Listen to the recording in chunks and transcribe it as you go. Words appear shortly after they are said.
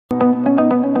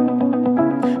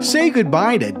Say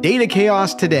goodbye to data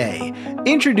chaos today.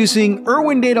 Introducing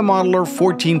Erwin Data Modeler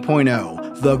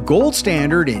 14.0, the gold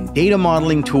standard in data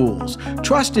modeling tools,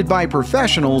 trusted by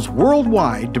professionals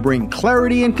worldwide to bring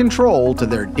clarity and control to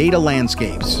their data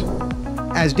landscapes.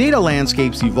 As data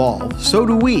landscapes evolve, so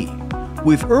do we.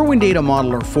 With Erwin Data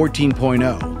Modeler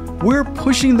 14.0, we're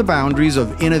pushing the boundaries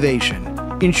of innovation,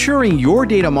 ensuring your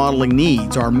data modeling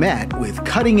needs are met with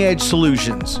cutting-edge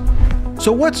solutions.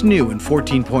 So what's new in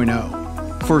 14.0?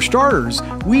 For starters,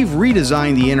 we've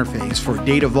redesigned the interface for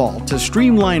Data Vault to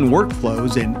streamline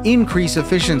workflows and increase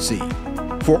efficiency.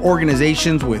 For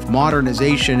organizations with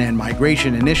modernization and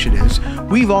migration initiatives,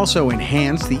 we've also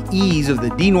enhanced the ease of the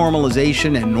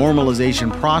denormalization and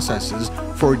normalization processes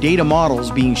for data models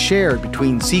being shared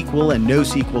between SQL and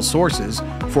NoSQL sources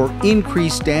for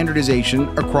increased standardization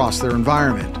across their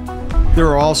environment. There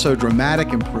are also dramatic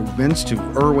improvements to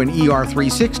Erwin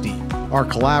ER360, our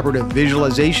collaborative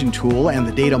visualization tool and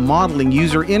the data modeling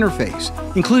user interface,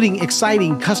 including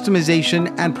exciting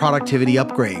customization and productivity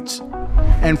upgrades.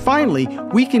 And finally,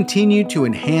 we continue to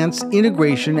enhance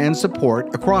integration and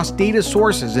support across data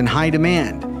sources in high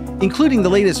demand, including the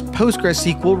latest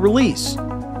PostgreSQL release.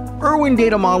 Erwin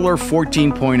Data Modeler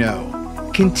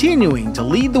 14.0, continuing to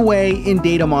lead the way in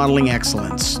data modeling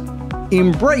excellence.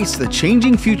 Embrace the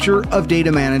changing future of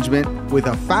data management with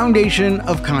a foundation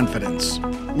of confidence.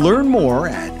 Learn more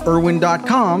at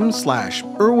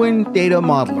erwin.com/Erwin Data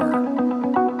Modeler.